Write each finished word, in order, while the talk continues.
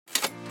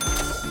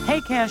Hey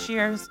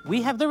cashiers,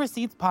 We Have the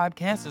Receipts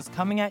podcast is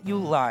coming at you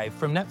live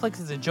from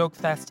Netflix's A Joke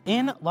Fest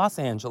in Los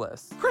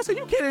Angeles. Chris, are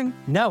you kidding?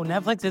 No,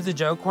 Netflix is a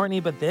joke, Courtney,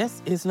 but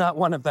this is not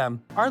one of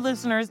them. Our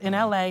listeners in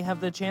LA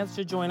have the chance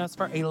to join us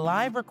for a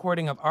live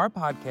recording of our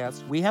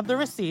podcast, We Have the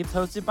Receipts,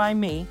 hosted by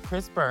me,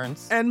 Chris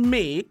Burns. And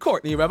me,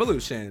 Courtney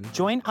Revolution.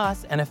 Join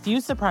us and a few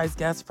surprise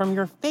guests from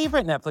your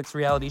favorite Netflix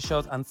reality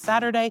shows on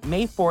Saturday,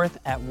 May 4th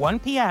at 1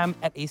 p.m.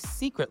 at a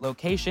secret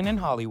location in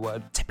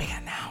Hollywood. To be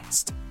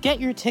announced. Get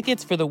your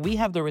tickets for the We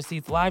Have the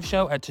Receipts live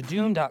show at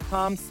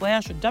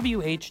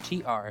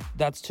tudum.com/WHTR.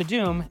 That's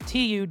Tudum,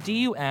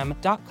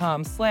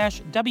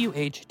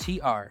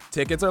 TUDUM.com/WHTR.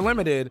 Tickets are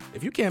limited.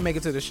 If you can't make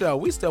it to the show,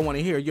 we still want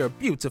to hear your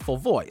beautiful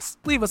voice.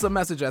 Leave us a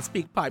message at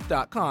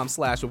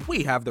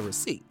speakpipe.com/We Have the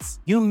Receipts.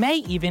 You may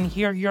even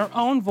hear your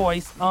own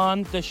voice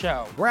on the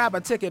show. Grab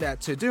a ticket at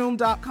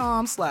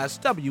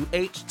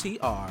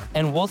tudum.com/WHTR.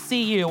 And we'll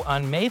see you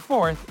on May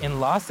 4th in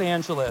Los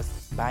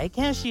Angeles. Bye,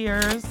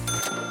 cashiers.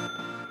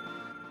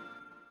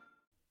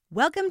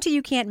 Welcome to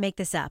You Can't Make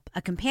This Up,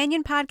 a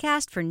companion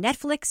podcast for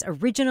Netflix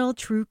original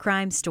true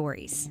crime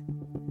stories.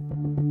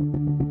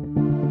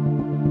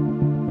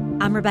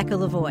 I'm Rebecca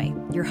Lavoie,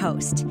 your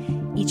host.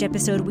 Each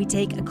episode, we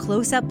take a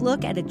close-up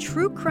look at a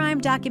true crime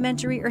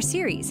documentary or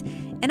series,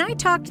 and I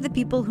talk to the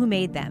people who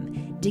made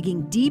them,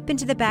 digging deep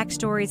into the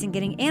backstories and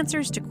getting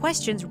answers to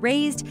questions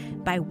raised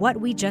by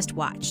what we just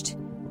watched.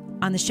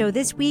 On the show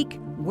this week,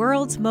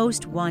 World's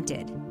Most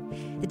Wanted.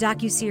 The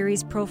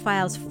docuseries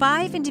profiles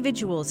 5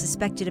 individuals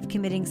suspected of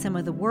committing some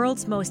of the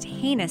world's most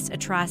heinous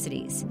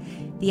atrocities.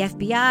 The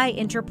FBI,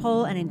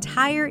 Interpol, and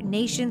entire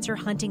nations are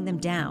hunting them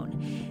down.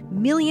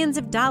 Millions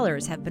of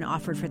dollars have been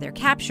offered for their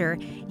capture,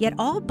 yet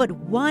all but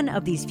one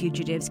of these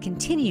fugitives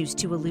continues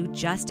to elude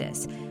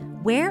justice.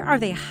 Where are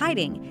they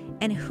hiding,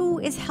 and who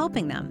is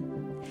helping them?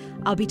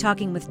 I'll be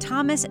talking with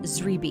Thomas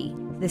Zribi,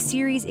 the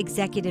series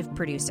executive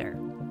producer.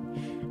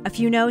 A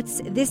few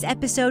notes, this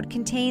episode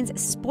contains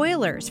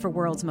spoilers for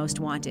World's Most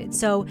Wanted,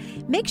 so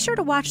make sure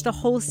to watch the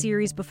whole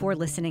series before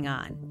listening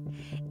on.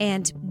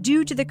 And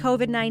due to the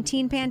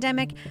COVID-19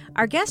 pandemic,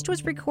 our guest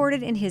was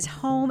recorded in his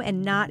home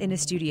and not in a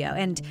studio,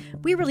 and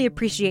we really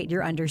appreciate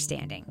your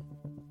understanding.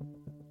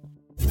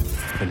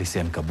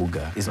 Felician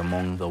Kabuga is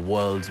among the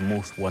world's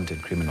most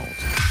wanted criminals.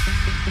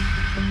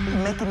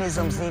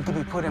 Mechanisms need to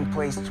be put in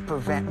place to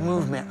prevent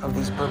movement of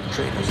these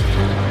perpetrators.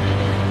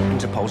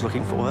 Interpol's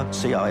looking for her,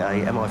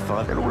 CIA,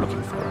 MI5, they're all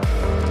looking for her.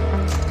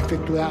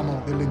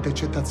 Effettuiamo delle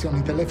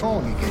intercettazioni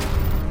telefoniche,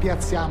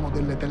 piazziamo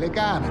delle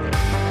telecamere.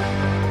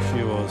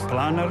 She was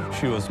planner,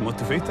 she was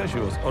motivator, she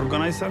was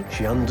organizer.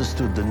 She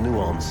understood the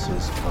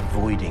nuances of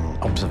avoiding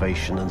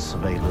observation and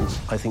surveillance.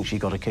 I think she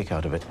got a kick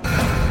out of it.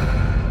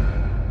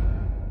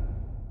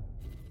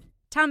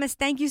 Thomas,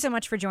 thank you so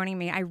much for joining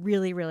me. I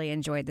really, really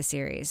enjoyed the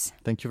series.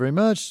 Thank you very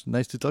much.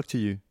 Nice to talk to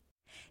you.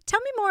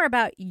 Tell me more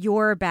about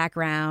your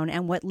background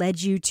and what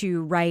led you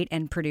to write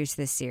and produce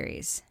this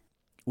series.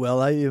 Well,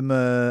 I'm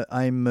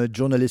a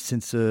journalist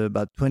since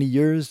about 20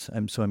 years.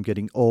 I'm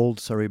getting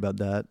old. Sorry about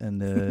that.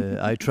 And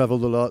I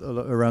traveled a lot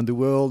around the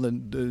world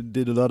and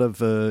did a lot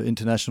of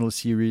international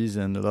series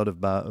and a lot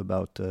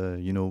about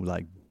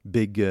like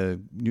big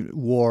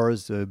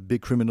wars,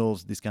 big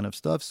criminals, this kind of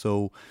stuff.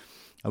 So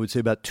I would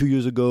say about 2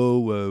 years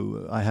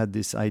ago, I had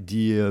this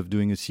idea of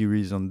doing a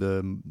series on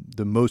the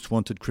most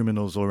wanted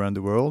criminals all around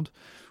the world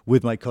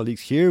with my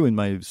colleagues here, in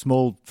my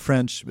small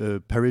French,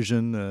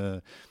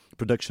 Parisian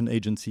production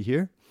agency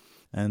here.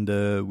 And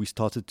we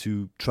started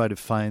to try to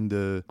find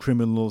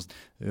criminals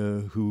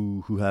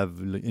who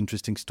have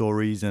interesting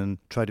stories and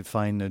try to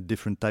find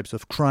different types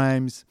of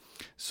crimes.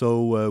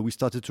 So we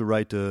started to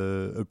write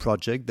a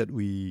project that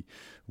we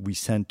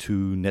sent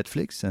to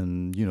Netflix,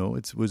 and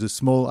it was a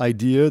small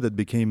idea that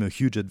became a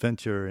huge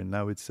adventure, and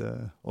now it's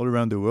all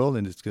around the world,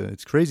 and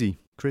it's crazy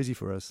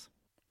for us.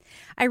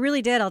 I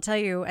really did. I'll tell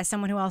you, as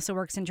someone who also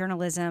works in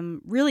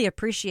journalism, really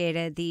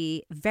appreciated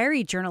the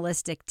very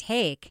journalistic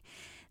take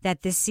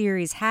that this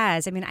series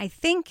has. I mean, I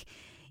think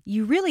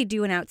you really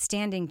do an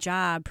outstanding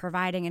job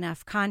providing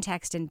enough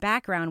context and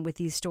background with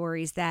these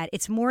stories that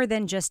it's more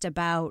than just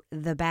about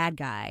the bad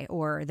guy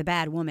or the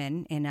bad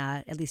woman in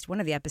at least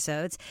one of the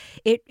episodes.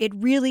 It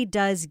really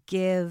does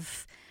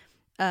give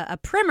a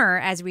primer,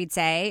 as we'd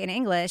say in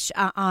English,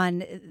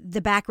 on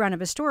the background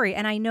of a story.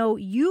 And I know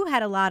you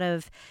had a lot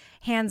of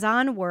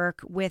hands-on work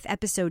with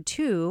episode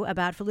 2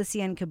 about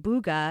Felician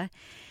Kabuga.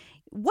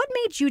 What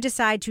made you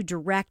decide to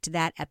direct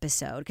that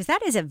episode? Because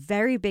that is a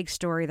very big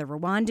story, the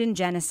Rwandan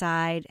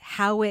genocide,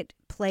 how it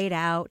played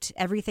out,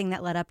 everything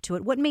that led up to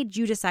it. What made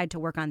you decide to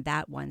work on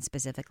that one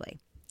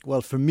specifically?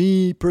 Well, for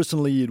me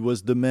personally, it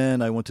was the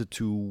man I wanted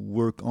to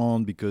work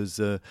on because,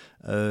 a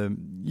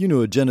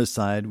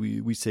genocide,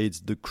 we say it's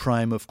the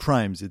crime of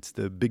crimes. It's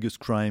the biggest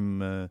crime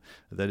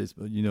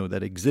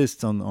that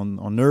exists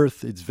on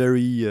Earth. It's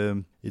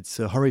very it's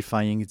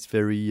horrifying. It's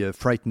very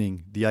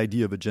frightening, the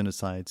idea of a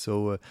genocide.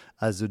 So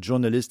as a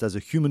journalist, as a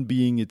human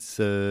being, it's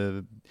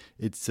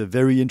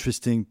very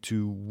interesting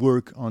to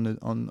work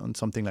on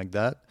something like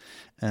that.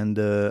 And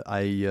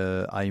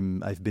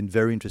I've been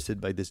very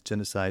interested by this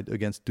genocide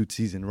against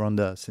Tutsis in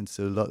Rwanda since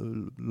a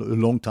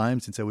long time,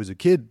 since I was a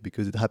kid,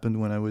 because it happened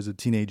when I was a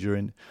teenager,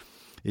 and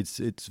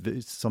it's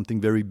something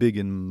very big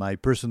in my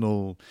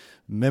personal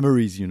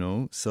memories,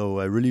 So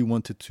I really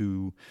wanted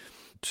to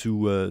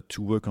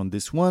work on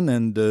this one.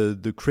 And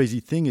the crazy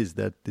thing is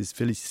that this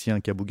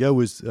Félicien Kabuga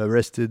was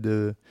arrested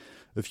a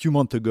few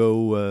months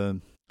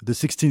ago, the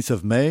 16th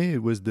of May.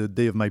 It was the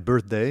day of my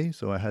birthday,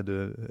 so I had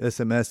a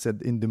SMS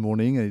in the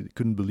morning. I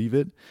couldn't believe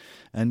it,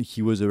 and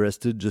he was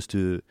arrested just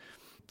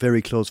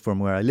very close from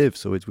where I live.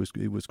 So it was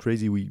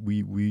crazy.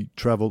 We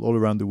traveled all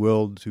around the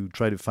world to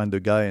try to find the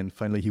guy, and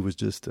finally he was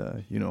just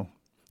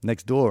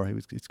next door.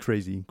 It's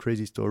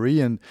crazy story.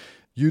 And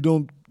you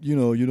don't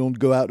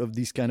go out of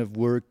this kind of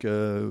work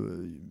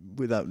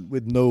with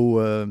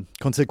no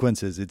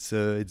consequences. It's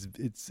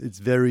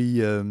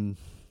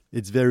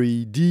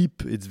very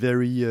deep, it's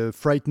very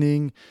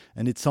frightening,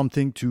 and it's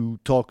something to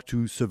talk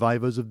to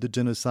survivors of the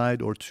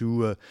genocide or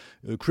to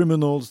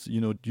criminals.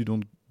 You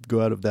don't go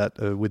out of that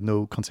with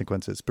no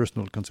consequences,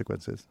 personal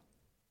consequences.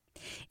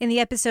 In the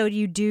episode,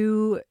 you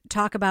do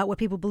talk about what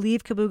people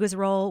believe Kabuga's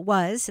role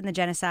was in the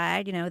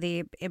genocide,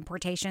 the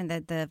importation,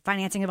 the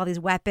financing of all these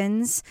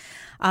weapons,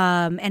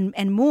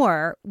 and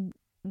more.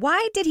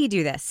 Why did he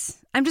do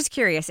this? I'm just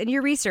curious. In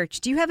your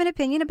research, do you have an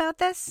opinion about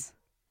this?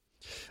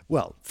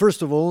 Well,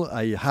 first of all,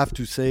 I have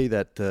to say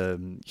that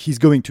he's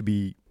going to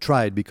be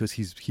tried because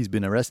he's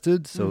been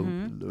arrested. So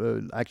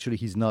actually,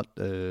 he's not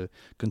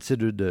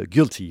considered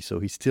guilty. So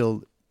he's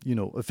still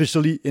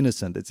officially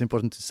innocent. It's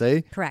important to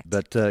say. Correct.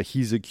 But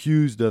he's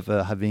accused of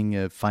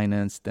having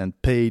financed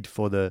and paid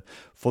for the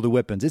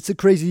weapons. It's a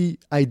crazy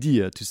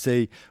idea to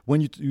say when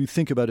you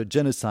think about a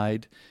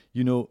genocide.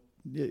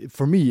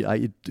 For me,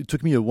 it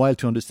took me a while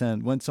to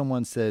understand when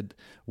someone said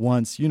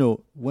once,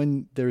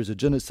 when there is a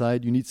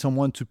genocide, you need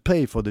someone to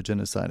pay for the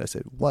genocide. I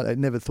said, what? I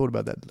never thought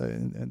about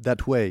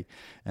that way.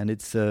 And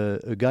it's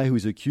a guy who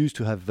is accused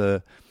to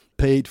have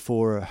paid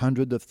for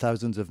hundreds of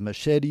thousands of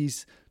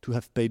machetes, to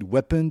have paid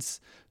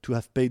weapons, to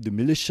have paid the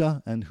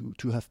militia, and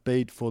to have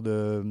paid for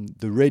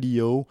the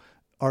radio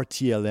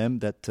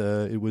RTLM. That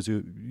it was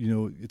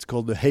it's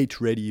called the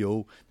hate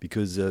radio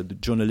because the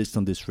journalists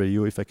on this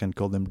radio, if I can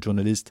call them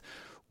journalists,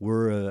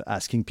 were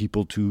asking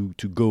people to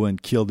go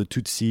and kill the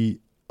Tutsi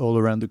all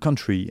around the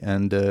country.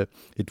 And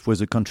it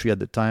was a country at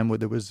the time where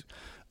there was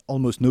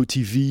almost no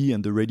TV,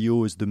 and the radio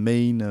was the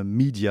main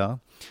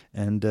media,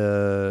 and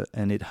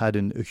it had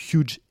a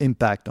huge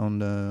impact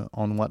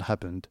on what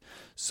happened.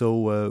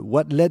 So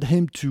what led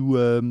him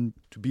to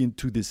be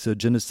into this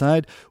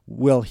genocide?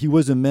 Well, he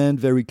was a man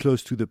very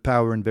close to the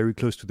power and very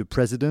close to the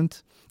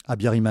president,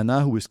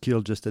 Habyarimana, who was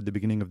killed just at the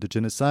beginning of the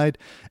genocide,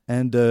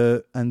 and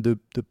the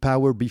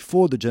power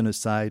before the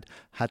genocide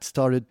had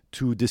started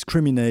to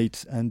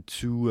discriminate and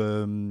to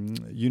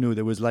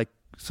there was like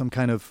some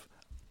kind of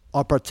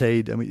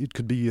apartheid. I mean, it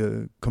could be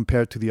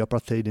compared to the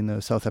apartheid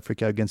in South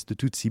Africa against the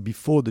Tutsi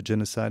before the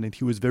genocide, and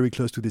he was very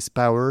close to this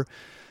power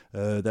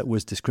that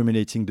was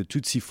discriminating the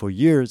Tutsi for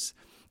years.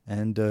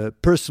 And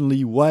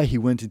personally, why he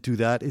went into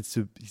that, it's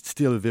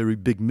still a very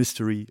big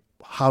mystery.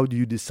 How do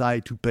you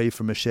decide to pay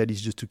for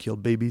machetes just to kill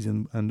babies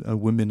and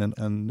women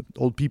and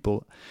old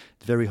people?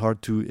 It's very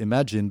hard to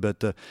imagine,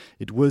 but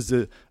it was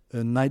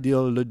an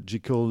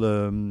ideological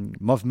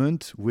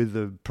movement, with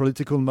a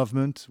political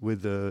movement,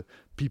 with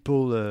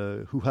people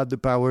who had the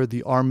power,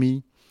 the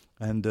army,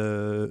 and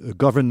a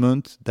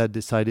government that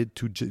decided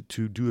to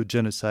do a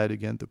genocide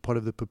against a part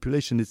of the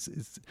population.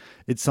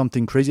 It's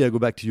something crazy. I go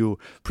back to your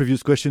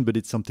previous question, but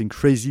it's something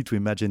crazy to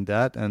imagine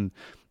that. And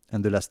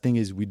the last thing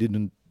is, we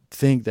didn't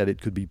think that it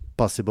could be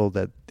possible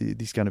that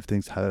these kind of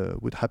things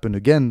would happen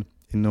again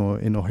in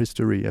our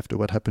history after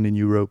what happened in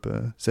Europe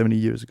 70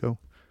 years ago.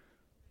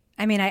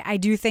 I mean, I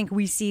do think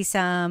we see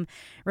some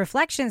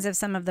reflections of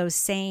some of those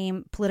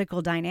same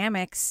political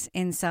dynamics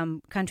in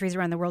some countries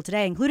around the world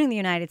today, including the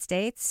United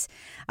States,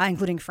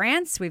 including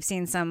France. We've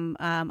seen some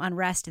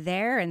unrest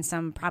there and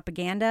some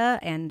propaganda,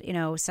 and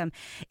some.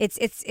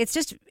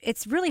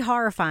 It's really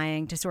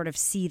horrifying to sort of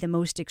see the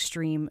most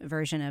extreme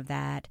version of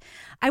that.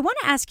 I want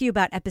to ask you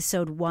about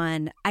episode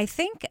 1. I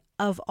think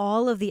of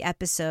all of the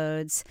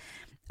episodes,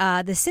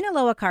 the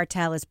Sinaloa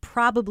cartel is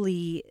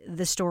probably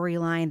the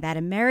storyline that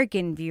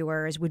American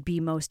viewers would be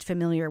most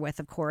familiar with.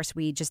 Of course,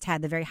 we just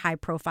had the very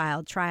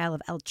high-profile trial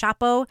of El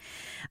Chapo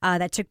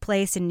that took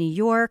place in New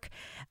York.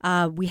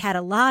 We had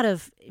a lot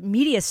of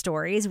media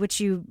stories,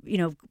 which you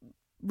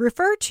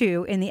refer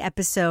to in the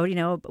episode.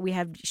 We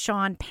have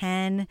Sean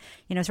Penn,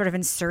 sort of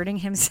inserting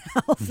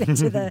himself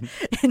into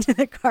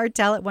the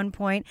cartel at one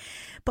point.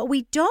 But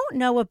we don't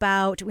know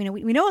about, we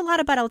know a lot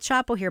about El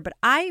Chapo here, but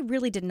I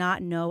really did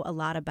not know a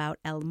lot about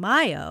El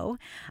Mayo,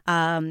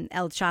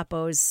 El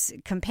Chapo's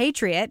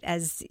compatriot,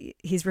 as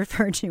he's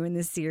referred to in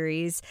this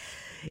series.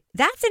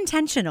 That's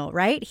intentional,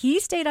 right?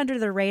 He stayed under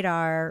the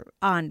radar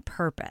on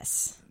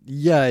purpose.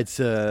 Yeah, it's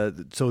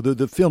so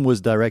the film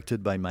was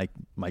directed by my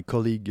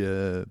colleague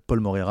Paul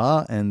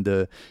Moreira, and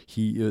the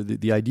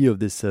idea of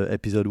this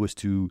episode was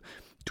to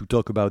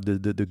talk about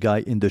the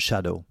guy in the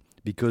shadow,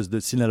 because the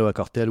Sinaloa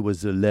cartel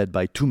was led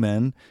by two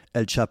men: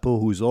 El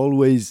Chapo, who's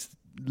always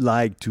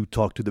liked to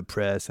talk to the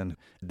press, and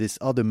this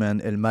other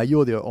man, El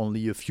Mayo. There are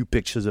only a few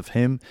pictures of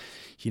him.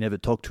 He never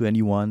talked to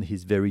anyone.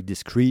 He's very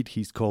discreet.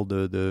 He's called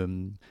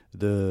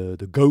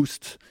the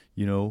ghost,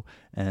 you know,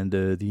 and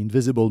the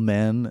invisible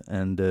man.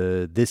 And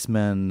this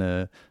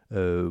man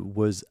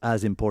was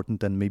as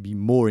important and maybe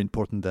more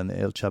important than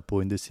El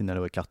Chapo in the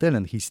Sinaloa cartel,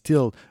 and he's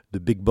still the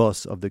big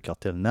boss of the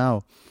cartel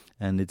now.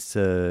 And it's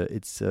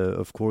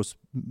of course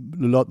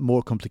a lot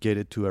more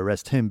complicated to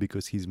arrest him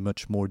because he's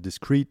much more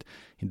discreet.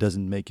 He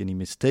doesn't make any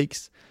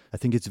mistakes. I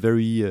think it's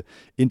very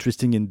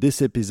interesting in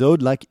this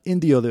episode, like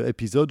in the other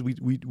episode,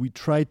 we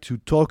try to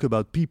talk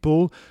about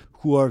people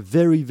who are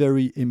very,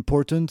 very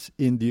important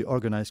in the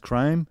organized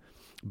crime,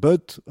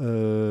 but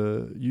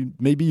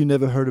maybe you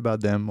never heard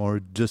about them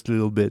or just a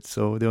little bit.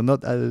 So they're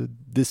not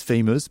this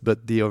famous,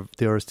 but they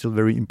are still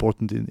very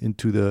important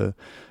into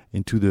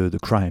the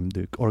crime,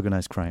 the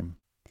organized crime.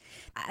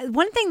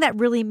 One thing that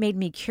really made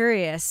me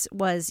curious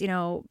was,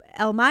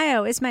 El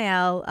Mayo,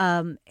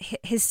 Ismael,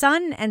 his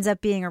son ends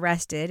up being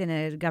arrested in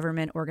a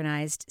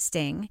government-organized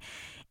sting,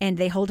 and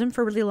they hold him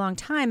for a really long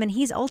time, and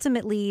he's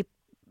ultimately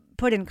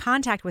put in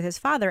contact with his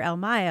father, El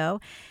Mayo,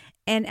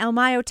 and El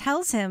Mayo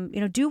tells him,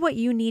 do what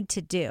you need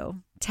to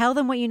do. Tell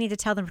them what you need to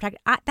tell them. Protect.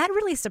 That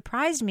really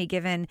surprised me,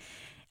 given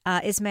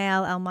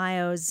Ismael El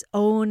Mayo's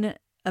own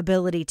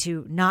ability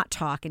to not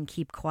talk and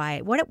keep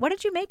quiet. What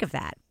did you make of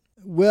that?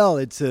 Well,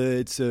 it's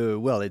a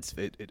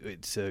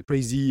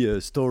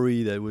crazy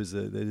story that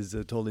is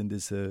told in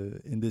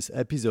this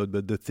episode.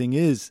 But the thing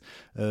is,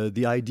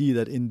 the idea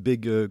that in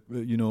big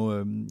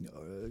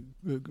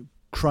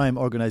crime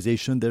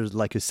organization there's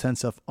like a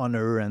sense of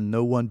honor and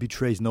no one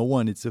betrays no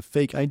one. It's a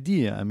fake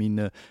idea. I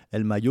mean,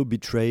 El Mayo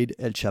betrayed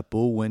El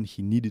Chapo when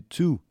he needed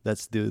to.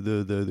 That's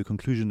the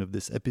conclusion of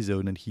this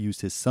episode, and he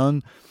used his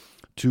son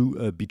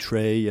to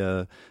betray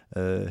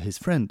his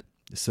friend.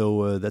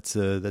 So that's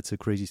a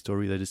crazy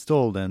story that is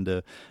told, and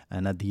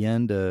at the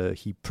end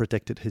he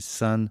protected his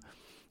son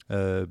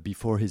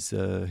before his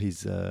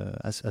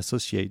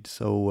associate.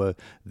 So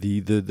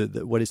the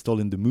what is told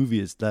in the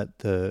movie is that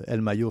El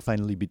Mayo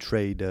finally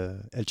betrayed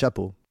El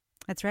Chapo.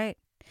 That's right.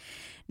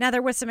 Now,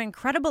 there was some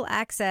incredible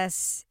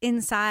access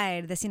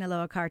inside the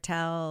Sinaloa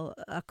cartel.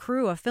 A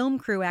film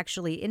crew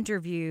actually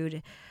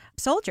interviewed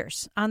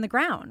soldiers on the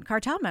ground,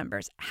 cartel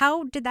members.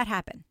 How did that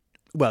happen?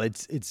 Well,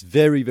 it's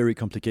very, very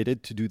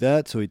complicated to do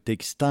that. So it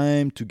takes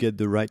time to get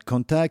the right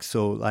contacts.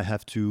 So I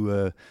have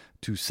to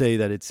say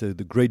that it's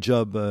the great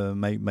job,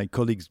 my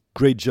colleague's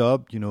great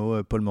job,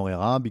 Paul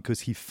Moreira,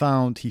 because he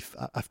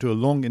after a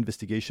long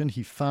investigation,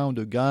 he found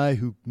a guy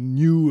who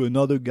knew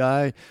another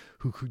guy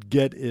who could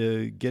get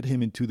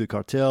him into the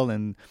cartel,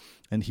 and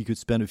he could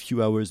spend a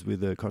few hours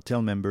with the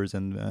cartel members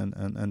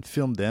and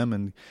film them.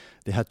 And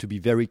they had to be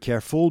very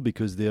careful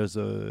because there's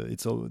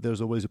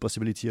always a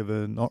possibility of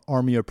an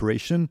army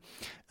operation.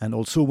 And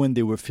also when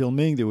they were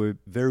filming, they were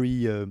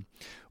very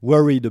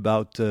worried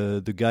about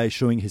the guy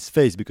showing his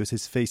face, because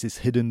his face is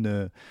hidden,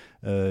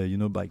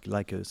 by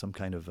some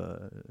kind of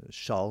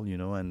shawl,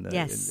 and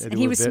yes, and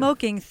he was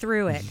smoking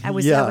through it. That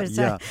was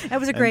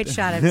a great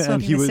shot of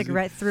smoking the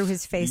cigarette through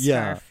his face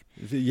scarf.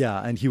 Yeah,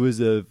 and he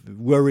was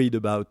worried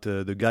about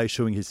the guy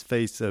showing his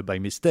face by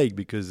mistake,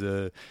 because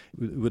it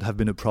would have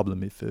been a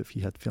problem if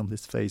he had filmed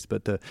his face.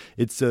 But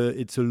it's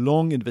a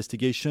long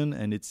investigation,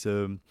 and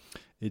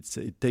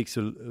it takes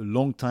a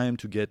long time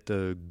to get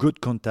good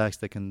contacts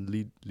that can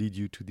lead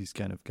you to these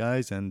kind of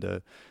guys.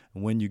 And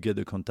when you get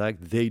the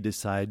contact, they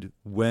decide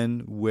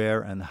when,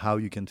 where, and how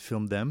you can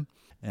film them.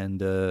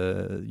 And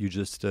you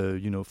just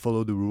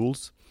follow the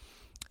rules.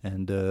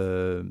 And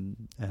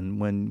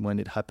when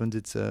it happens,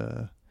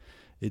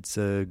 it's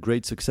a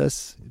great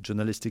success,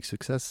 journalistic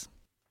success.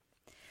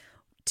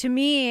 To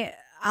me,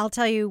 I'll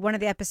tell you, one of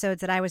the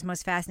episodes that I was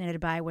most fascinated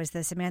by was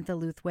the Samantha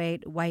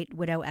Luthwaite White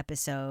Widow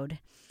episode.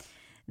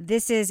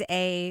 This is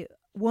a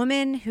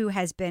woman who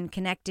has been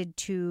connected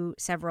to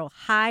several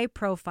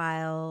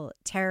high-profile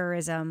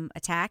terrorism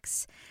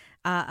attacks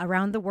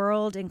around the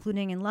world,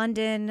 including in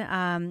London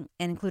and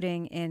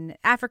including in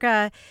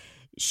Africa.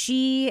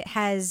 She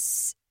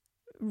has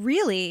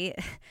really,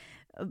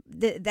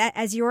 that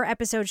as your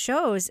episode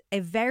shows, a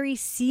very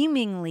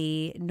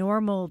seemingly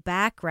normal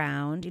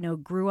background.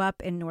 Grew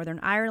up in Northern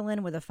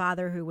Ireland with a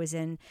father who was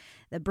in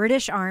the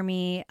British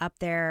Army up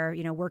there,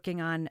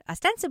 working on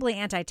ostensibly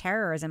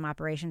anti-terrorism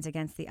operations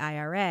against the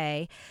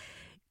IRA.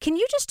 Can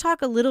you just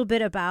talk a little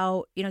bit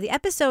about, the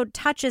episode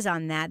touches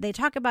on that. They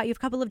talk about, you have a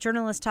couple of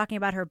journalists talking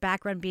about her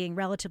background being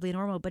relatively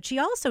normal, but she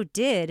also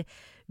did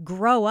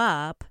grow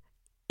up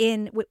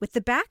with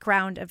the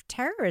background of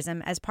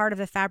terrorism as part of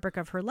the fabric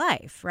of her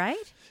life,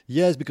 right?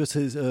 Yes, because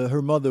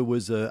her mother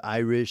was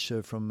Irish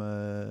and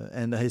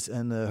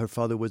her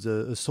father was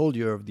a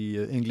soldier of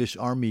the English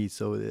army.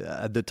 So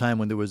at the time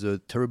when there was a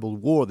terrible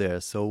war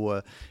there,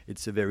 so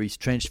it's a very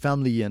strange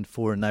family. And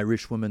for an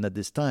Irish woman at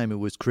this time, it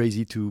was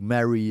crazy to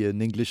marry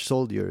an English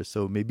soldier.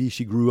 So maybe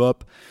she grew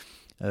up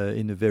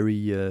in a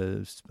very,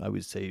 I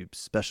would say,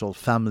 special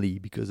family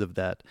because of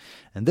that.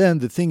 And then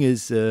the thing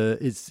is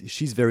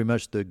she's very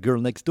much the girl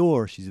next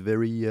door. She's a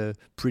very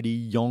pretty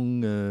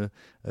young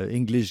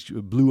English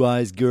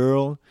blue-eyed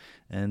girl,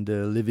 and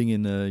living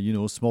in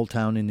a small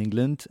town in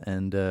England.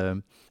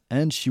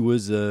 And she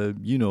was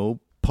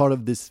part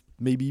of this,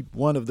 maybe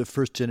one of the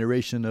first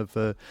generation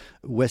of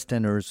West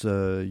Enders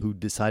who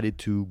decided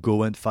to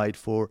go and fight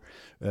for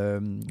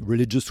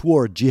religious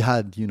war,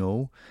 jihad,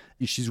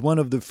 She's one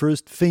of the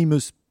first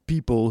famous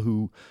people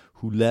who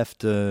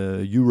left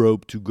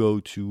Europe to go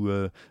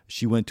to.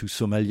 She went to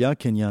Somalia,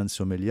 Kenya, and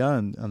Somalia,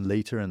 and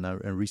later and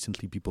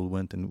recently people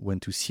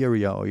went to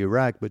Syria or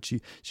Iraq. But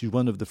she's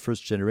one of the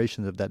first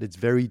generations of that. It's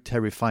very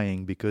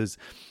terrifying because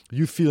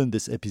you feel in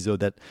this episode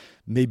that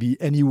maybe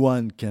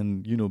anyone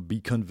can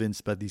be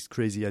convinced by this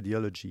crazy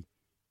ideology.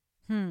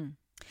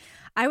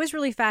 I was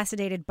really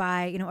fascinated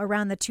by,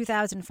 around the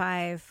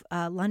 2005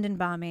 London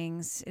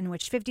bombings, in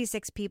which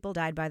 56 people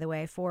died, by the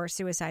way. 4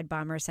 suicide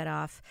bombers set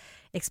off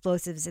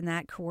explosives in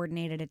that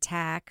coordinated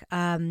attack.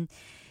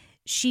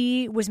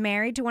 She was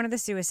married to one of the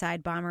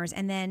suicide bombers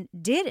and then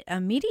did a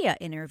media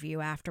interview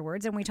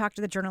afterwards. And we talked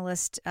to the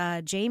journalist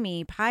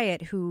Jamie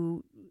Pyatt,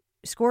 who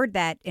scored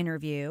that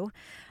interview.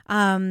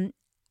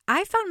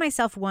 I found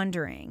myself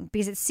wondering,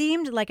 because it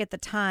seemed like at the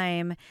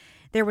time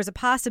there was a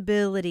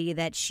possibility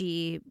that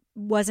she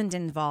wasn't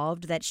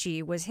involved, that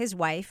she was his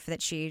wife,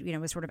 that she,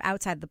 was sort of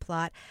outside the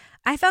plot.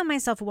 I found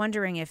myself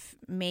wondering if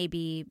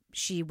maybe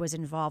she was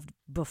involved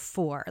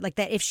before, like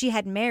that if she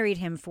had married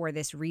him for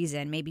this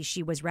reason, maybe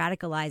she was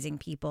radicalizing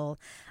people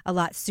a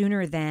lot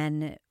sooner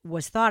than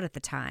was thought at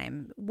the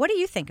time. What do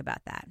you think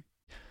about that?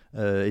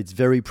 It's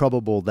very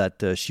probable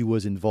that she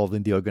was involved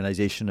in the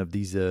organization of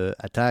these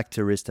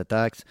terrorist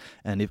attacks.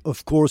 And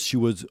of course, she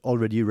was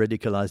already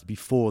radicalized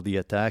before the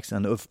attacks.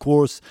 And of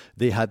course,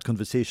 they had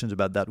conversations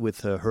about that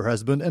with her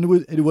husband. And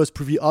it was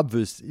pretty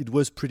obvious. It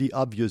was pretty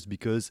obvious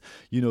because,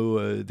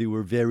 they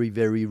were very,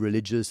 very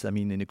religious. I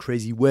mean, in a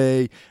crazy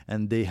way.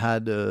 And they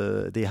had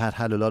a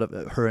lot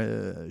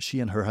of she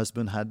and her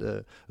husband had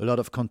a lot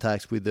of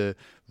contacts with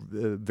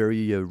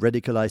very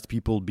radicalized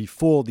people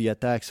before the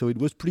attack. So it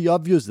was pretty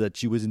obvious that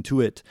she was into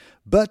it.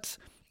 But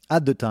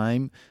at the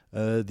time,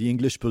 the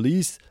English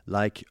police,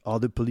 like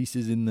other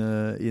polices in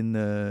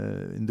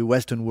the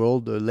Western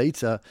world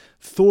later,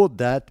 thought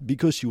that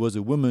because she was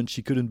a woman,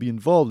 she couldn't be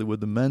involved.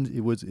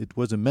 It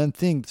was a man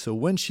thing. So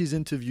when she's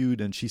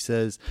interviewed and she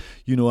says,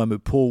 I'm a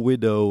poor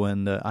widow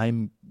and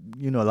I'm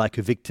like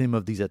a victim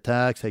of these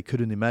attacks. I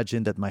couldn't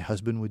imagine that my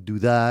husband would do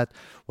that.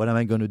 What am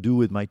I going to do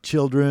with my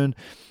children?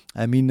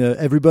 I mean,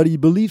 everybody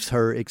believes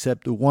her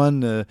except the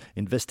one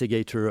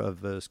investigator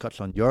of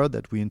Scotland Yard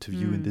that we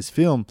interview in this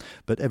film.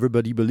 But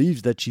everybody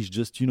believes that she's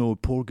just, a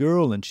poor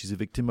girl and she's a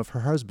victim of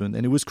her husband.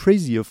 And it was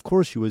crazy. Of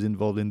course, she was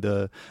involved in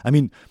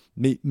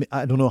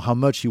I don't know how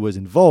much she was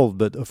involved,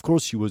 but of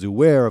course she was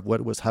aware of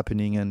what was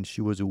happening, and she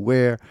was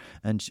aware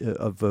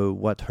of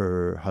what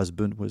her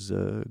husband was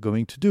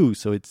going to do.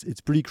 So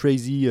it's pretty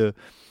crazy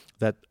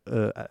that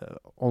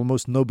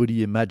almost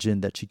nobody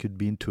imagined that she could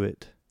be into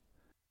it.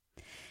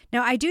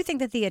 Now, I do think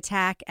that the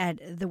attack at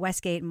the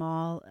Westgate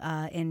Mall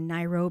in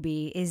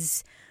Nairobi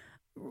is,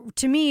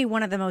 to me,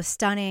 one of the most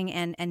stunning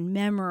and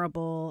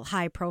memorable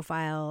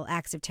high-profile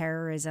acts of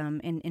terrorism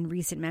in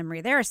recent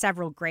memory. There are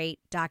several great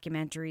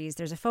documentaries.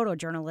 There's a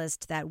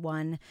photojournalist that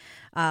won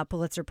a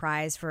Pulitzer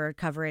Prize for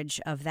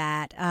coverage of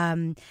that.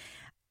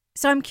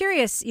 So I'm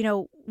curious,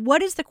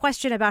 what is the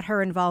question about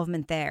her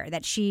involvement there?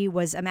 That she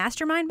was a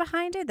mastermind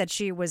behind it? That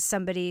she was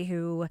somebody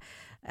who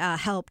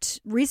helped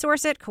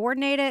resource it,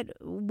 coordinate it?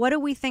 What do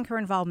we think her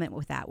involvement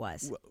with that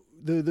was?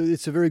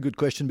 It's a very good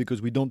question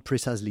because we don't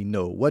precisely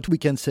know. What we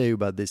can say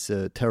about this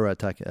terror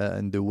attack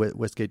in the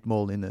Westgate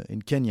Mall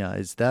in Kenya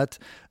is that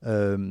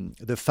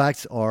the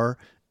facts are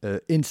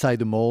inside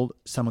the mall,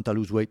 Samantha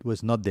Lose-Weight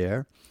was not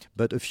there.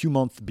 But a few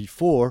months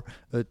before,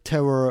 a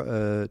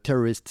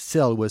terrorist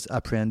cell was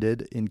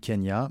apprehended in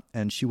Kenya,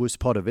 and she was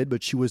part of it,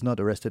 but she was not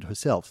arrested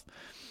herself.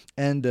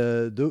 And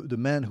the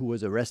man who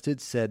was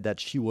arrested said that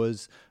she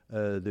was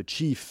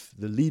the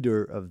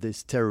leader of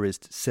this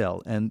terrorist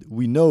cell. And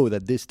we know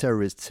that this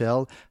terrorist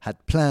cell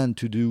had planned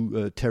to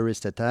do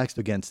terrorist attacks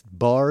against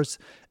bars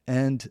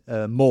and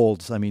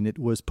malls. I mean, it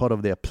was part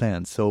of their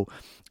plan. So,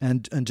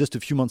 and just a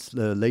few months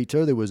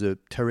later, there was a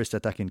terrorist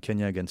attack in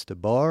Kenya against a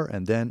bar,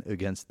 and then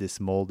against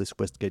this mall, this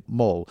Westgate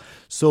Mall.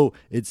 So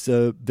it's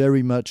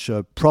very much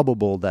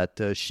probable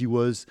that she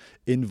was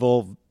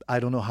involved. I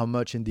don't know how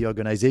much in the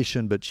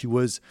organization, but she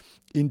was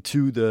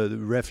into the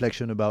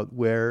reflection about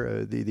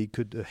where they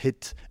could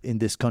hit in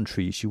this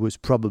country. She was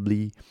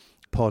probably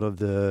part of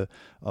the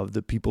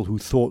people who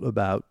thought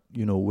about,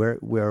 where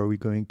are we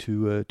going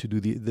to do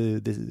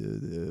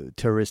the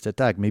terrorist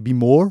attack? Maybe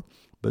more,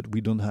 but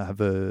we don't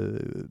have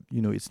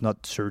it's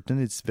not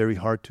certain. It's very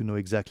hard to know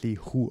exactly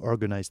who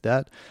organized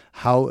that.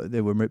 How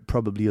there were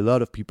probably a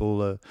lot of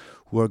people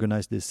who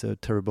organized this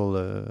terrible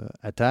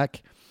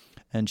attack,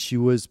 and she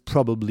was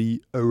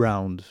probably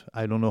around.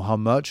 I don't know how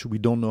much. We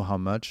don't know how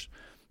much.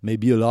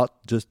 Maybe a lot,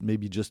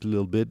 maybe just a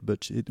little bit,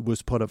 but it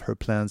was part of her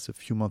plans a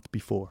few months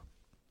before.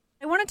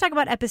 I want to talk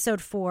about episode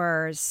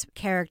 4's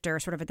character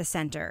sort of at the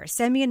center,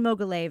 Semyon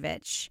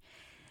Mogilevich.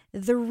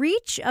 The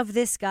reach of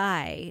this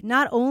guy,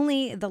 not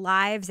only the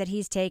lives that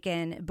he's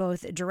taken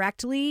both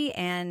directly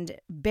and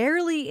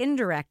barely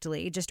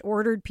indirectly, just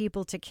ordered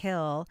people to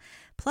kill,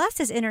 plus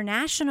his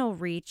international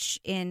reach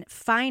in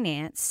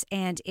finance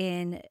and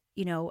in,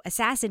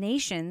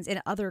 assassinations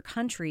in other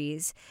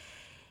countries.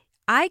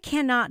 I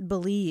cannot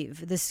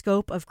believe the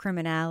scope of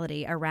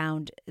criminality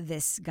around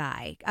this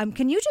guy.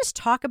 Can you just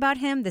talk about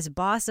him, this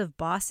boss of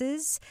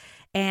bosses,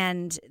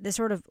 and the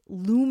sort of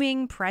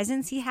looming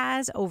presence he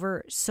has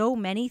over so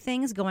many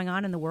things going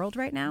on in the world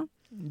right now?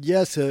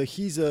 Yes,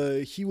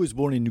 he was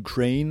born in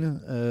Ukraine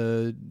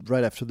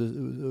right after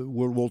the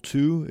World War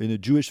II in a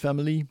Jewish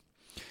family.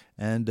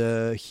 And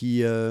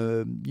he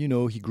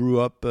grew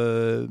up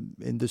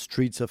in the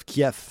streets of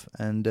Kiev,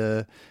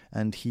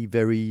 and he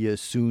very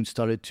soon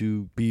started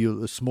to be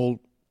a small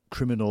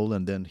criminal,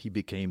 and then he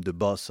became the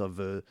boss of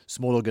a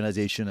small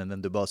organization, and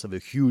then the boss of a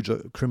huge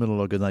criminal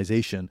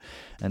organization.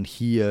 And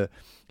he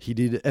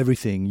did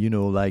everything,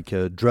 like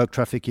drug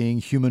trafficking,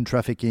 human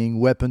trafficking,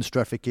 weapons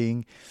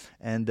trafficking,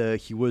 and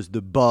he was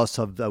the boss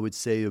of, I would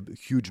say, a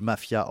huge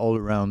mafia all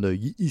around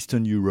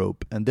Eastern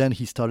Europe. And then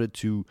he started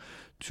to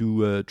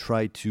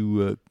try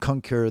to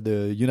conquer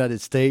the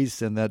United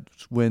States, and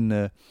that's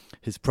when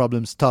his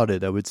problems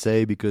started, I would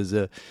say, because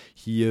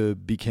he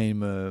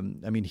became,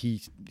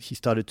 he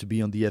started to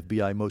be on the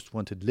FBI most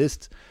wanted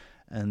list.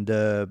 And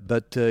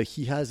but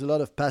he has a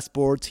lot of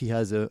passports. He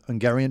has a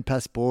Hungarian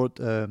passport,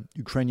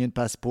 Ukrainian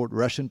passport,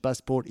 Russian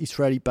passport,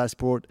 Israeli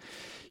passport.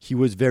 He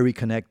was very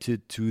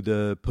connected to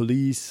the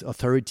police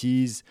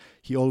authorities.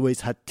 He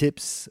always had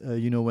tips.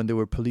 When there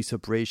were police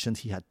operations,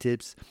 he had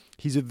tips.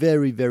 He's a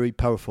very, very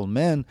powerful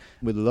man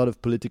with a lot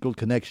of political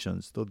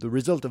connections. So the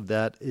result of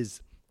that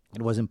is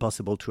it was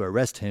impossible to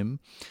arrest him.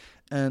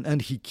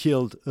 And he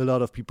killed a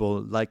lot of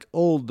people. Like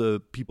all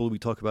the people we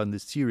talk about in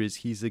this series,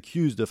 he's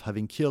accused of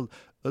having killed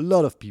a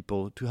lot of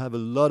people, to have a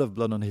lot of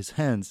blood on his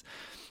hands.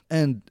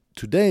 And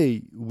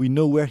today, we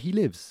know where he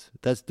lives.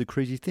 That's the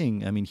crazy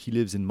thing. He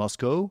lives in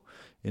Moscow,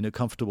 in a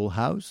comfortable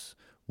house.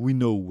 We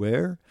know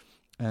where.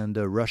 And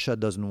Russia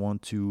doesn't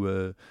want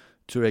to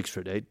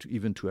extradite,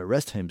 even to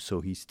arrest him.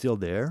 So he's still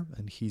there,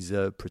 and he's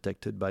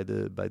protected by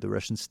the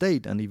Russian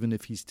state. And even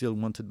if he's still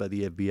wanted by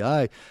the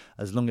FBI,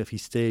 as long as he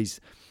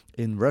stays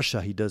in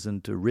Russia, he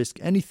doesn't risk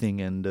anything,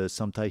 and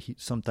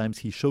sometimes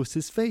he shows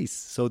his face.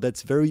 So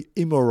that's very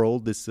immoral,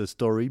 this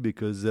story,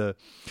 because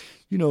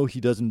he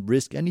doesn't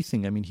risk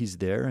anything. He's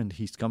there and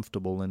he's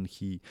comfortable, and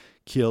he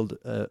killed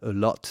a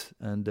lot,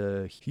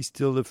 and he's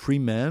still a free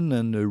man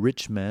and a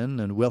rich man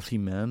and wealthy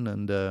man,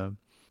 and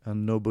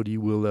nobody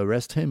will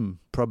arrest him.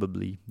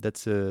 Probably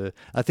that's.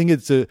 I think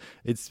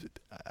it's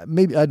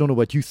maybe, I don't know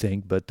what you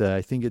think, but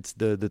I think it's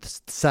the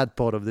sad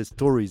part of this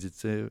stories.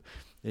 It's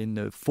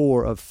in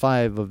 4 or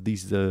 5 of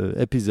these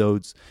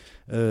episodes,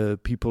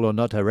 people are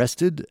not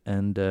arrested,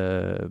 and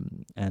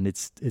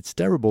it's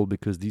terrible,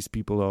 because these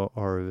people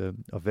are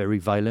very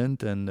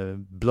violent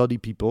and bloody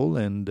people,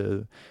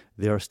 and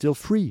they are still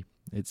free.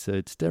 It's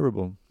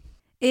terrible.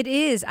 It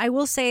is. I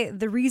will say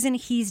the reason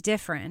he's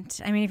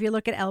different. If you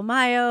look at El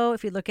Mayo,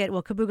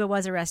 Kabuga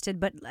was arrested,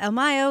 but El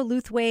Mayo,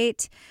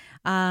 Luthwaite,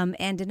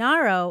 and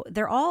Denaro,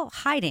 they're all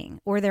hiding,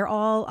 or they're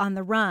all on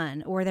the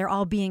run, or they're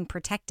all being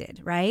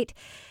protected, right?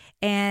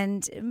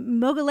 And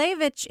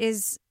Mogilevich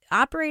is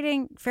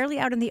operating fairly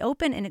out in the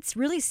open, and it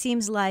really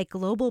seems like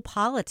global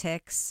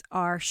politics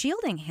are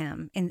shielding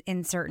him in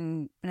a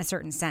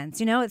certain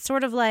sense. It's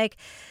sort of like,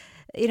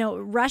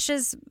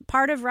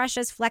 part of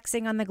Russia's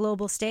flexing on the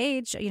global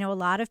stage. A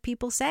lot of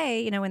people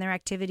say, in their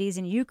activities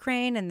in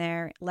Ukraine and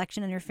their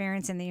election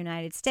interference in the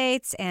United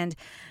States, and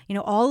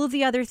all of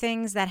the other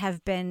things that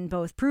have been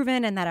both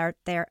proven and that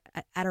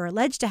are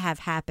alleged to have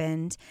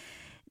happened.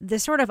 The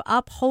sort of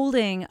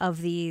upholding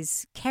of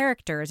these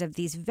characters, of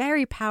these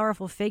very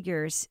powerful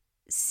figures,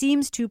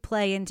 seems to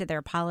play into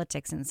their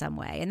politics in some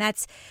way. And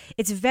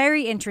it's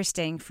very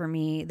interesting for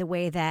me, the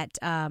way that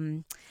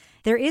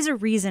there is a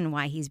reason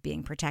why he's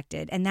being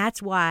protected. And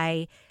that's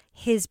why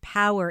his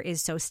power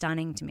is so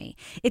stunning to me.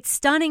 It's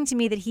stunning to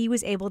me that he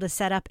was able to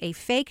set up a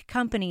fake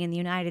company in the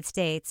United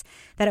States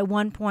that at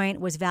one point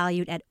was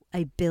valued at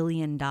 $1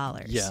 billion.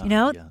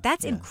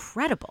 That's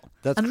incredible.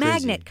 That's a crazy.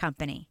 Magnet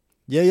company.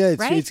 Yeah,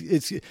 right?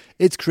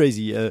 It's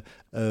crazy.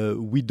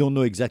 We don't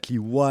know exactly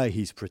why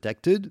he's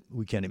protected.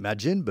 We can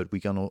imagine, but we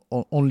can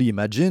only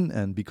imagine.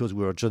 And because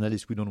we're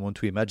journalists, we don't want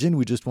to imagine.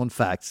 We just want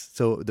facts.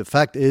 So the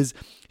fact is,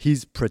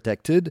 he's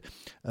protected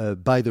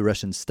by the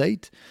Russian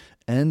state,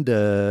 and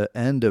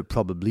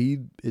probably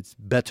it's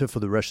better for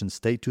the Russian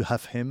state to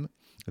have him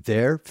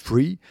there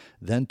free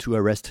than to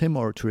arrest him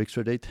or to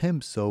extradite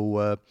him.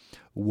 So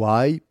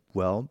why?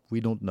 Well,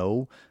 we don't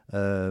know.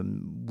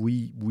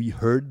 We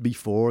heard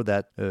before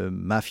that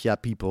mafia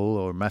people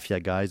or mafia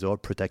guys are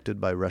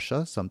protected by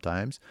Russia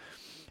sometimes.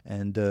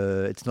 And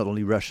it's not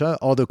only Russia.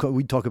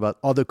 We talk about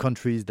other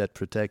countries that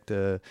protect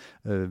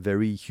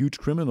very huge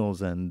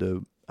criminals.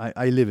 And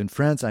I live in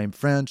France. I am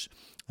French.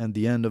 And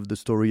the end of the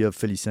story of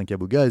Félicien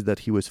Kabuga is that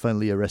he was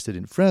finally arrested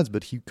in France,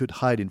 but he could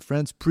hide in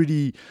France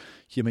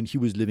he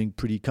was living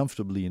pretty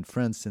comfortably in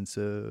France since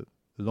a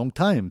long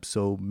time.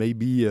 So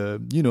maybe,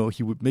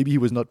 maybe he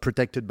was not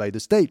protected by the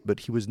state,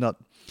 but he was not,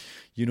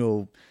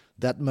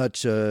 that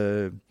much,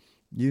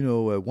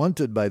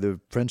 wanted by the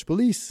French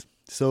police.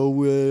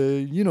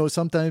 So,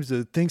 sometimes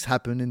things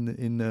happen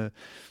in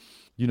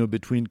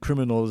between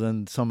criminals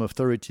and some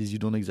authorities. You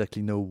don't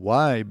exactly know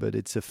why, but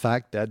it's a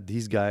fact that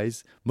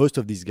most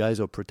of these guys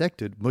are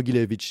protected.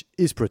 Mogilevich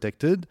is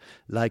protected,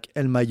 like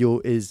El Mayo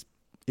is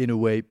in a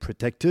way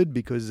protected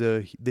because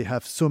they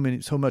have so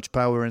much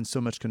power and so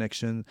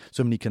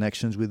many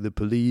connections with the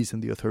police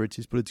and the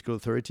political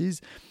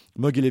authorities.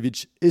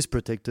 Mogilevich is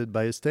protected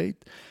by a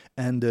state.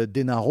 And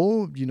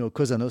Denaro,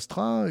 Cosa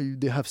Nostra,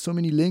 they have so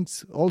many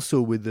links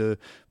also with the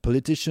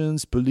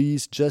politicians,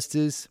 police,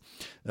 justice.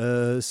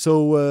 Samantha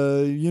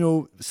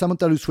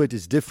Luswet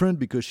is different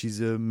because she's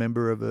a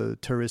member of a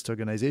terrorist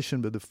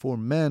organization. But the four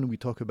men we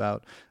talk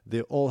about,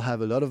 they all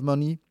have a lot of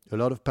money, a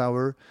lot of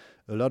power,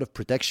 a lot of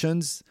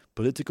protections,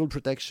 political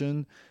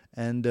protection,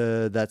 and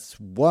that's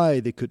why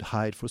they could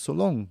hide for so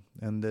long.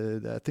 And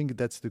I think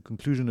that's the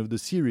conclusion of the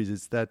series.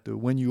 It's that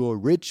when you are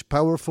rich,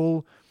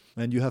 powerful,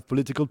 and you have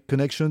political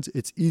connections,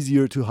 it's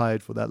easier to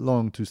hide for that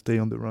long, to stay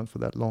on the run for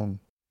that long.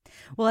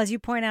 Well, as you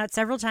point out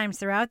several times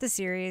throughout the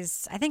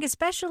series, I think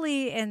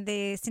especially in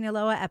the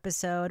Sinaloa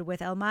episode with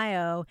El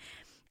Mayo,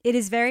 it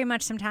is very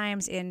much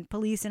sometimes in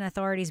police and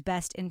authorities'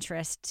 best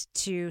interest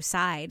to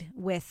side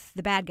with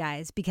the bad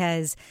guys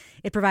because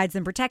it provides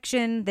them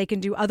protection. They can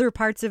do other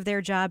parts of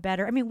their job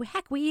better. I mean,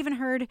 heck, we even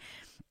heard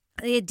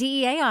the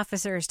DEA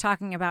officers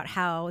talking about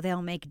how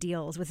they'll make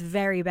deals with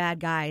very bad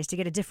guys to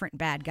get a different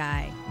bad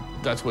guy.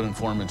 That's what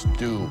informants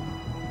do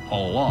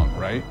all along,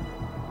 right?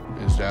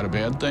 Is that a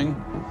bad thing?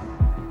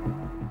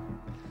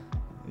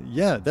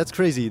 Yeah, that's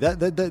crazy.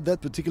 That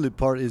particular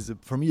part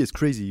for me is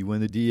crazy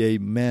when the DA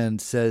man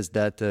says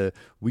that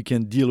we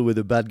can deal with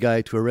a bad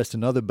guy to arrest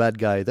another bad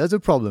guy. That's a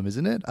problem,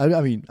 isn't it?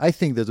 I mean, I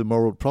think there's a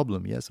moral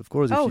problem. Yes, of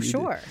course.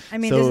 Sure. I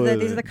mean,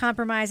 these are the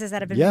compromises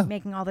that have been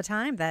making all the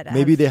time. That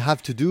maybe they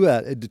have to do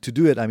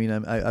it. I mean,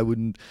 I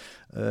wouldn't.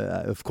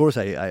 Of course,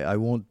 I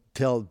won't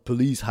tell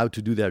police how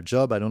to do their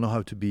job. I don't know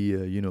how to be,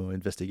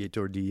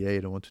 investigator or DEA. I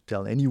don't want to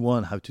tell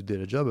anyone how to do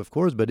their job, of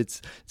course, but it's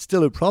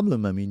still a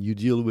problem. I mean, you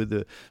deal with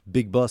the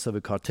big boss of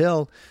a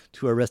cartel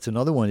to arrest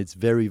another one. It's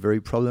very, very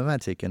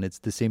problematic, and it's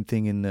the same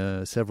thing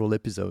in several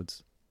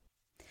episodes.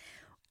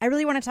 I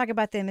really want to talk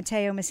about the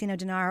Matteo Messina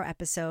Denaro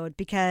episode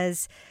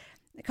because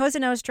Cosa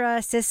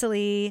Nostra,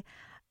 Sicily,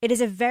 it is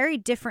a very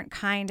different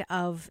kind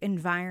of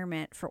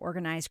environment for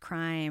organized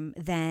crime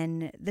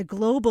than the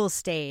global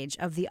stage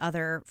of the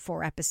other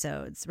 4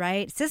 episodes,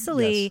 right?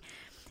 Sicily, yes.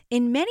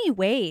 In many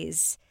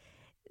ways,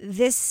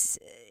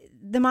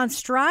 the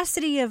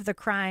monstrosity of the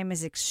crime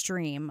is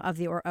extreme, of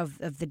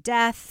the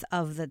death,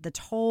 of the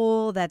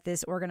toll that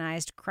this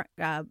organized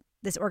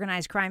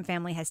crime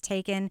family has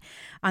taken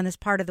on this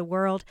part of the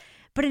world.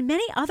 But in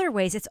many other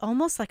ways, it's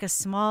almost like a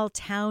small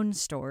town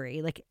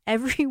story. Like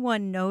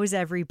everyone knows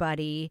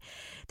everybody.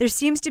 There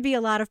seems to be a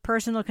lot of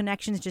personal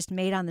connections just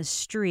made on the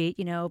street.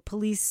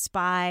 Police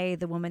spy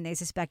the woman they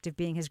suspect of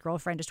being his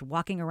girlfriend just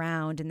walking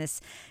around in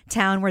this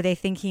town where they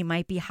think he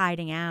might be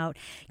hiding out.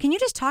 Can you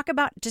just talk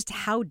about just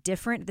how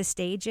different the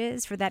stage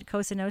is for that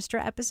Cosa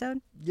Nostra episode?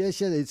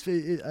 Yes,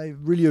 I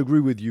really agree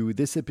with you.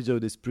 This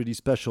episode is pretty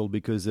special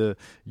because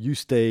you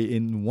stay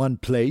in one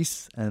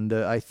place, and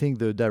I think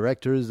the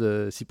directors,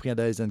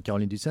 Cyprien Daes and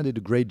Caroline Dussin, did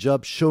a great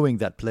job showing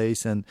that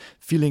place and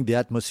feeling the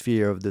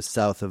atmosphere of the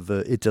south of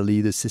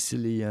Italy, the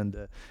Sicily,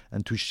 and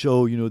to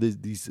show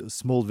these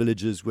small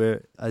villages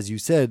where, as you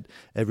said,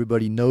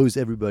 everybody knows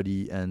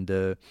everybody, and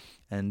there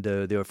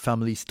are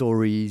family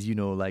stories,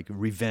 like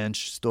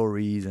revenge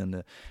stories,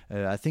 and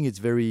I think it's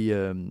very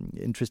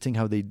interesting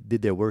how they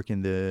did their work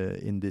in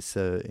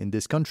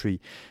this country.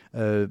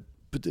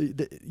 But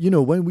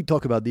when we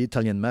talk about the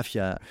Italian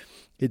mafia,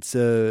 it's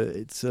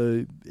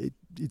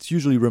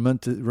usually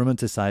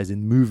romanticized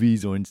in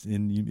movies or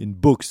in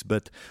books,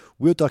 but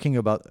we're talking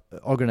about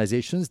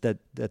organizations that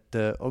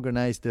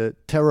organized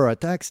terror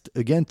attacks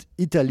against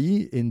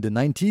Italy in the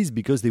 90s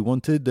because they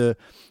wanted to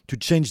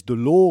change the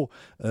law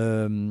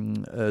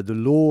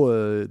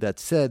that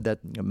said that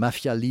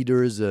mafia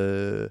leaders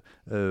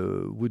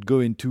would go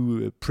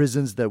into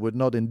prisons that were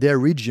not in their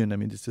region. I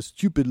mean, it's a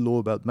stupid law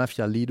about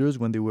mafia leaders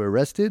when they were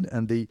arrested,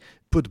 and they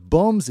put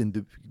bombs in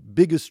the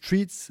biggest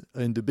streets,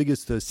 in the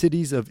biggest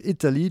cities of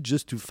Italy,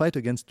 just to fight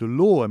against the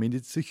law. I mean,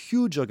 it's a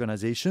huge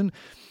organization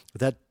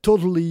that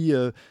totally,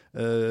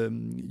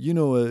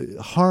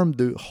 harmed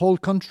the whole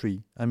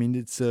country. I mean,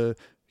 it's a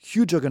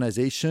huge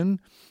organization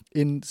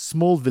in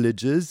small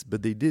villages,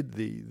 but they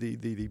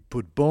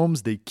put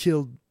bombs, they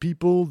killed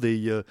people,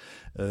 we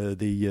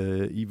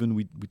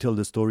tell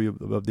the story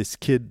of this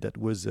kid that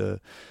was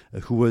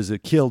who was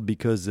killed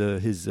because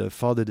his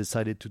father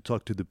decided to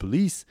talk to the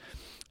police.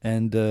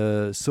 And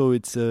so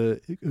it's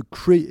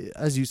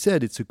as you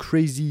said, it's a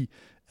crazy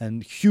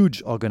and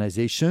huge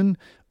organization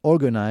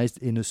organized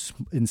in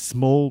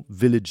small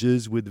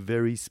villages with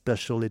very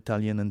special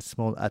Italian and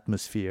small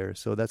atmosphere.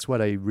 So that's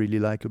what I really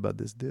like about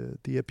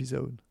the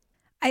episode.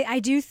 I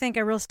do think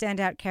a real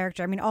standout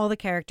character. I mean, all the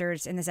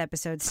characters in this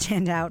episode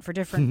stand out for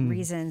different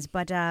reasons.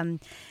 But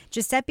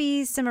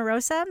Giuseppe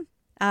Cimarosa,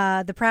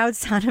 the proud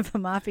son of a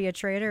mafia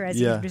trader, as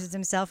he introduces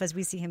himself, as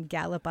we see him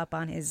gallop up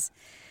on his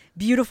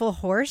beautiful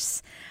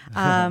horse.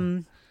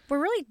 We're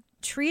really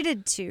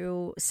treated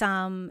to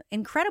some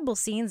incredible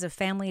scenes of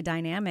family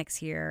dynamics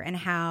here, and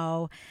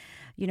how,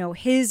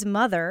 his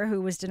mother,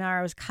 who was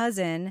Dennaro's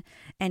cousin,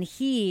 and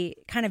he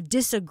kind of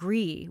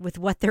disagree with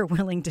what they're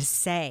willing to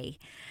say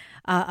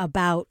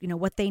about,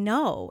 what they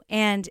know.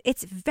 And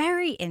it's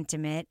very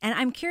intimate. And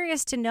I'm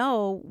curious to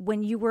know,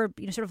 when you were,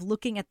 sort of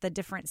looking at the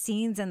different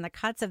scenes and the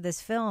cuts of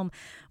this film,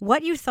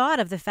 what you thought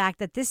of the fact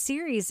that this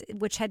series,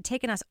 which had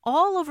taken us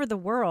all over the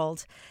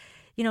world,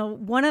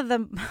 one of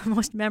the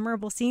most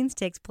memorable scenes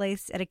takes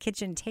place at a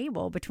kitchen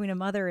table between a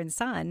mother and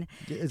son,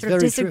 sort of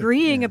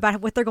disagreeing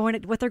about what they're going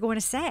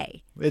to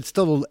say. It's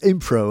total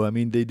improv. I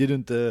mean, they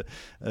didn't.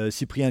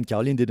 Cyprien and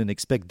Caroline didn't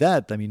expect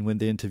that. I mean, when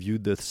they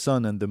interviewed the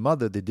son and the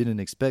mother, they didn't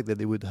expect that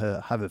they would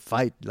have a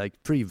fight,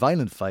 like pretty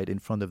violent fight, in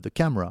front of the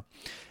camera.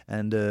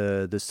 And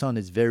the son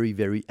is very,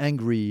 very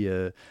angry,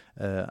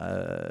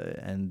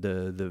 and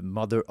the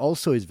mother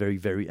also is very,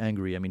 very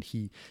angry. I mean,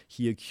 he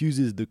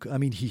accuses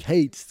he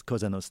hates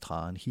Cosa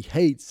Nostra, and he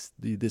hates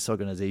this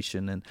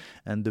organization,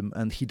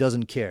 and he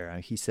doesn't care.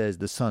 He says,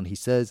 the son,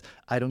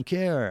 I don't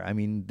care. I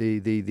mean,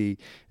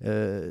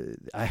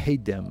 I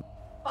hate them.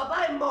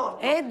 Papà è morto.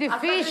 È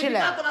difficile.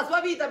 Ha sacrificato la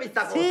sua vita per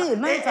questa cosa. Sì,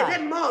 ma ed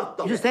è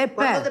morto. Giuseppe.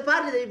 Quando te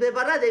parli devi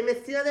parlare dei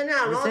Messina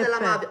Denaro, non della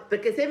mafia,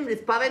 perché sembri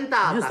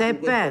spaventata in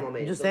questo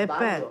momento.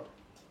 Giuseppe,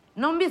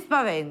 non mi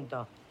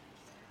spavento.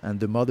 And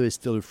the mother is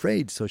still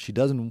afraid, so she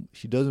doesn't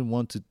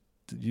want to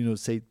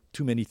say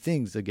too many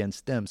things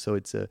against them. So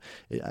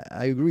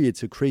I agree,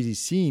 it's a crazy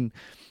scene,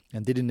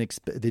 and they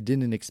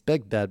didn't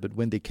expect that. But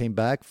when they came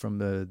back from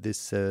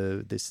this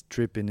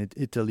trip in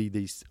Italy,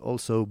 they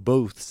also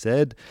both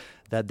said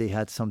that they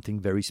had something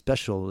very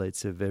special.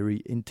 It's a very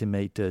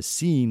intimate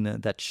scene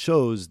that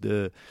shows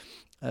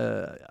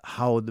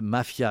how the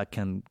mafia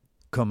can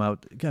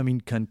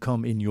can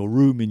come in your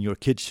room, in your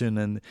kitchen,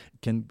 and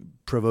can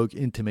provoke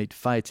intimate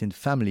fights in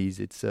families.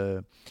 It's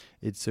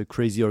a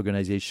crazy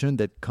organization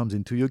that comes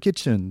into your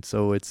kitchen.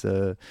 So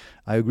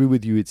I agree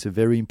with you. It's a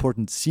very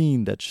important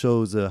scene that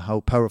shows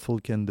how powerful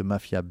can the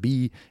mafia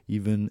be,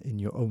 even in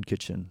your own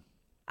kitchen.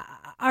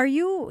 Are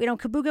you,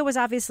 Kabuga was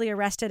obviously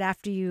arrested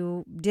after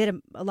you did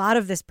a lot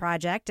of this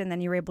project, and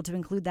then you were able to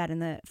include that in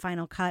the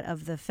final cut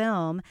of the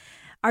film.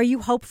 Are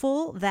you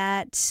hopeful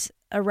that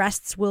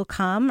arrests will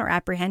come, or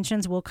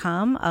apprehensions will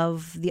come,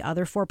 of the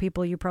other 4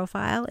 people you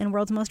profile in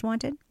World's Most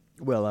Wanted?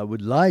 Well, I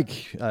would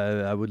like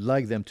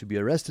them to be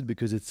arrested,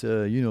 because it's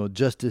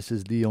justice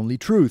is the only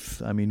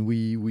truth. I mean,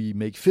 we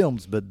make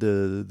films, but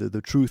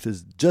the truth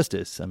is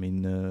justice. I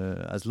mean,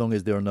 as long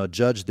as they are not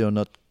judged, they are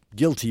not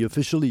guilty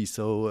officially.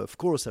 So of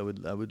course I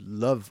would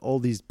love all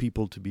these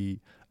people to be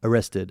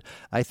arrested.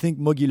 I think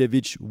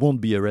Mogilevich won't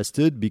be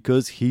arrested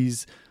because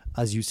he's,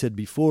 as you said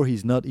before,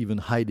 he's not even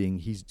hiding.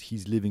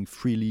 He's living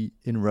freely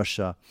in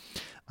Russia.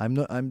 I'm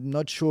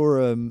not sure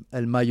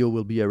El Mayo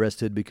will be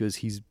arrested, because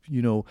he's,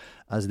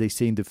 as they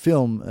say in the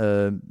film,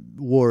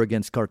 war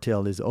against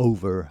cartel is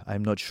over.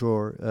 I'm not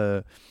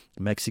sure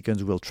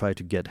Mexicans will try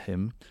to get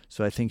him.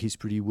 So I think he's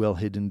pretty well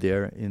hidden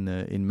there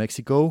in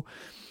Mexico.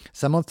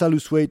 Samantha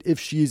Luswait,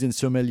 if she is in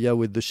Somalia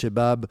with the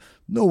Shebab,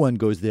 no one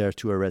goes there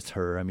to arrest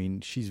her. I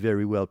mean, she's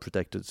very well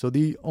protected. So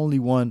the only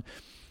one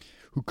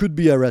who could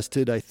be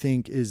arrested, I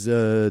think, is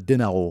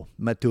Denaro,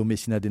 Matteo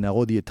Messina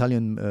Denaro, the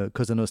Italian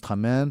Cosa Nostra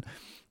man.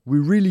 We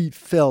really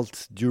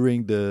felt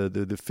during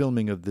the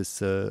filming of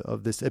this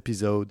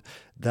episode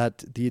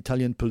that the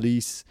Italian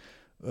police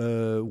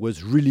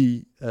was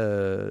really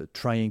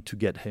trying to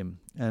get him,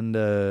 and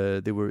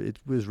it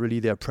was really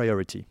their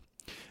priority.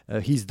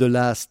 He's the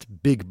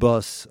last big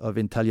boss of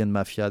Italian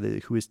mafia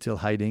who is still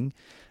hiding,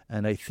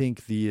 and I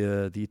think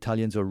the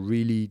Italians are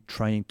really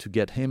trying to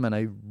get him, and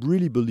I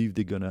really believe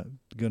they're gonna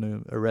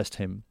arrest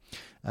him.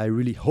 I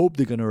really hope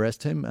they're gonna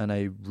arrest him, and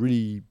I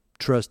really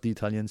trust the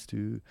Italians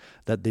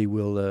that they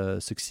will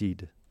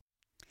succeed.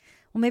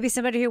 Well, maybe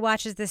somebody who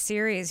watches this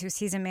series who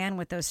sees a man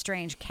with those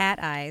strange cat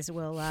eyes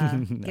will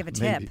give a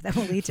tip that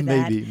will lead to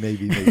that.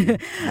 Maybe.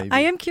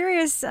 I am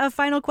curious, a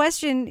final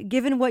question,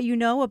 given what you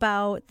know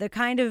about the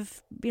kind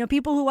of,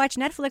 people who watch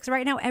Netflix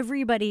right now,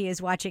 everybody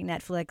is watching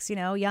Netflix,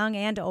 young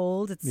and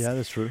old. Yeah,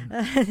 that's true.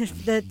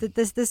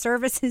 The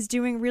service is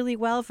doing really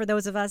well for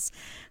those of us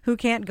who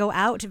can't go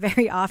out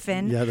very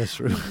often. Yeah, that's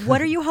true. What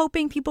are you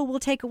hoping people will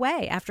take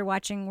away after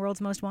watching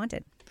World's Most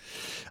Wanted?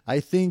 I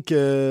think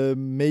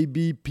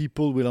maybe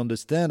people will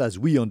understand, as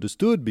we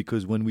understood,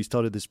 because when we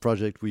started this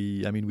project,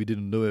 we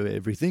didn't know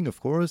everything, of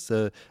course,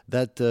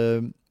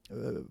 that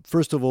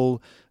first of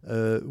all,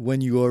 when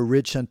you are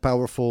rich and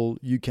powerful,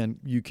 you can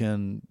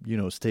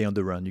stay on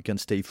the run, you can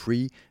stay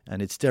free,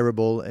 and it's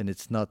terrible and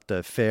it's not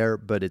fair,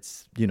 but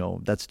it's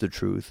that's the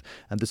truth.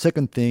 And the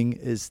second thing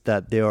is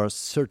that there are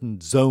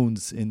certain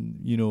zones in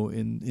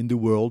the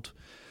world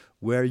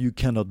where you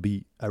cannot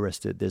be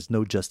arrested. There's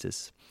no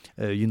justice.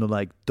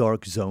 Like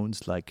dark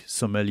zones like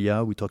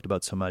Somalia, we talked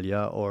about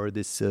Somalia, or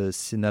this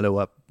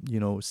Sinaloa,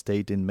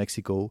 state in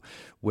Mexico,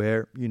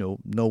 where,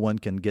 no one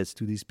can get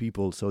to these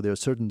people. So there are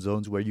certain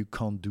zones where you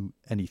can't do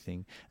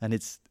anything. And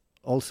it's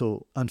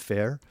also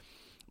unfair,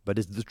 but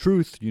it's the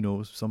truth.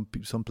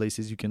 Some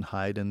places you can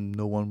hide and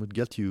no one would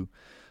get you.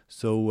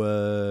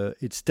 So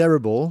it's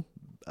terrible.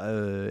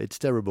 It's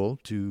terrible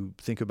to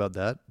think about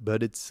that,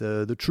 but it's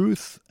the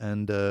truth.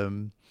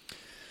 And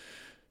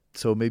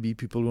so maybe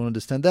people will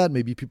understand that.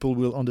 Maybe people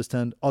will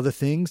understand other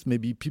things.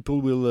 Maybe people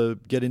will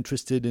get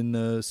interested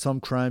in some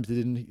crimes they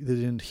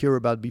didn't hear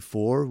about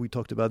before. We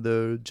talked about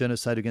the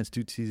genocide against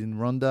Tutsis in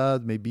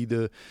Rwanda. Maybe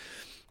the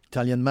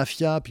Italian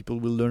mafia. People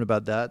will learn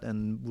about that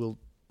and will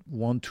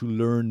want to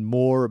learn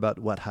more about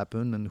what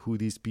happened and who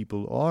these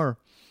people are.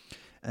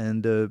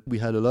 And we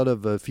had a lot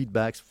of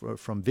feedbacks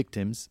from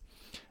victims,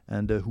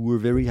 and who were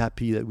very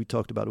happy that we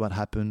talked about what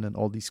happened and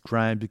all these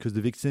crimes, because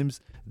the victims,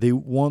 they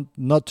want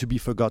not to be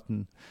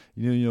forgotten.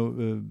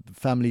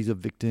 Families of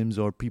victims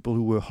or people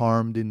who were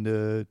harmed in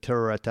the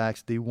terror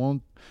attacks, they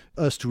want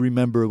us to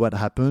remember what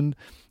happened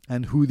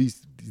and who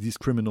these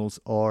criminals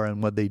are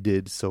and what they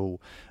did. So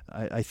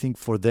I think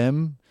for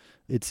them,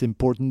 it's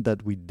important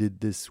that we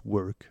did this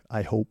work,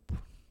 I hope.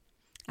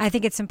 I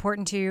think it's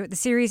important too. The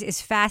series is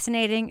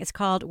fascinating. It's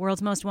called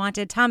World's Most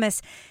Wanted.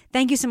 Thomas,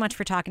 thank you so much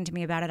for talking to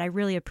me about it. I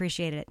really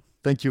appreciate it.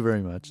 Thank you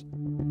very much.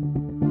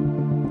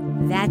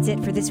 That's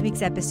it for this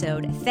week's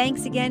episode.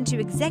 Thanks again to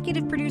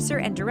executive producer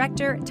and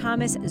director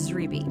Thomas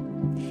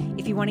Zribi.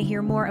 If you want to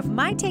hear more of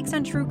my takes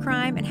on true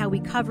crime and how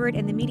we cover it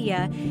in the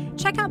media,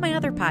 check out my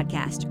other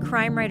podcast,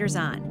 Crime Writers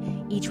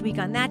On. Each week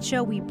on that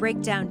show, we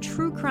break down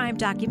true crime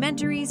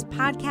documentaries,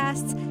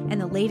 podcasts,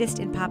 and the latest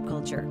in pop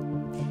culture.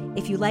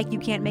 If you like You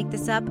Can't Make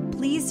This Up,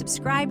 please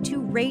subscribe to,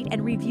 rate,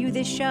 and review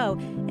this show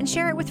and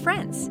share it with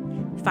friends.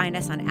 Find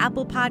us on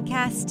Apple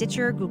Podcasts,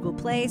 Stitcher, Google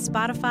Play,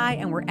 Spotify,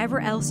 and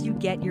wherever else you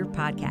get your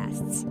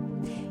podcasts.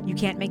 You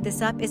Can't Make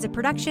This Up is a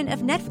production of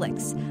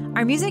Netflix.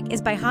 Our music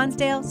is by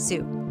Hansdale Hsu.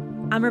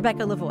 I'm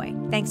Rebecca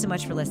Lavoie. Thanks so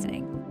much for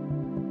listening.